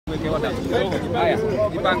Haya,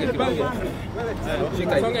 jipange kidogo.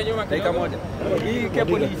 Shika hiyo. Dakika moja. Hii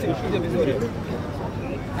kepo ni isikuje vizuri.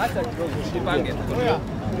 Acha kidogo, jipange.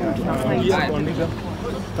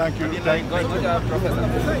 Thank you.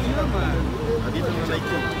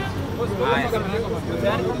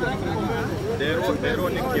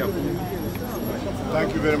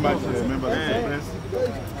 Thank you very much, members of the press.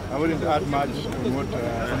 I wouldn't add much on what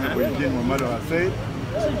Honorable Njenga has said.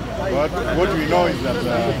 But what we know is that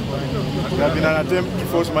there has been an attempt to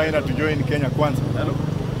force Maina to join Kenya Kwanza.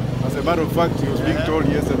 As a matter of fact, he was being told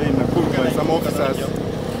yesterday in Nakuru by some officers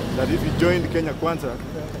that if he joined Kenya Kwanza,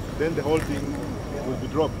 then the whole thing will be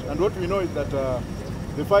dropped. And what we know is that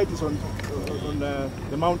the fight is on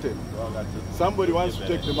the mountain. Somebody wants to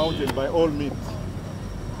take the mountain by all means.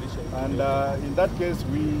 And in that case,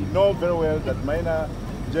 we know very well that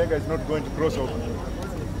Njenga is not going to cross over.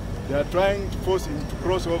 They are trying to force him to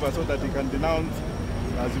cross over so that he can denounce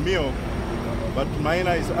Azimio. But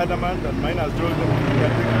Maina is adamant, and Maina has told them, you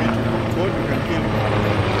can take me to court, you can kill me.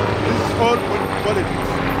 This is all politics.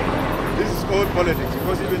 This is all politics,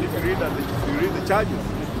 because even if you read the charges,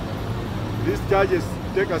 these charges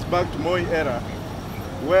take us back to Moi era,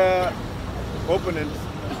 where opponents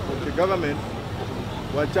of the government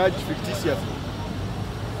were charged fictitiously.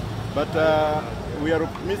 But we are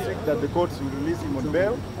optimistic that the courts will release him on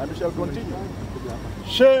bail, and we shall continue.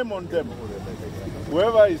 Shame on them.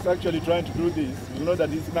 Whoever is actually trying to do this, you know that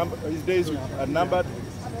his days are numbered.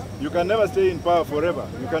 You can never stay in power forever.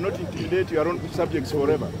 You cannot intimidate your own subjects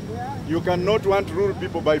forever. You cannot want to rule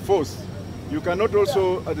people by force. You cannot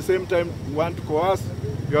also, at the same time, want to coerce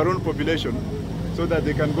your own population so that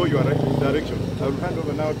they can go your direction. I will hand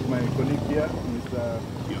over now to my colleague here, Mr.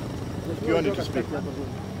 Kioni, to speak.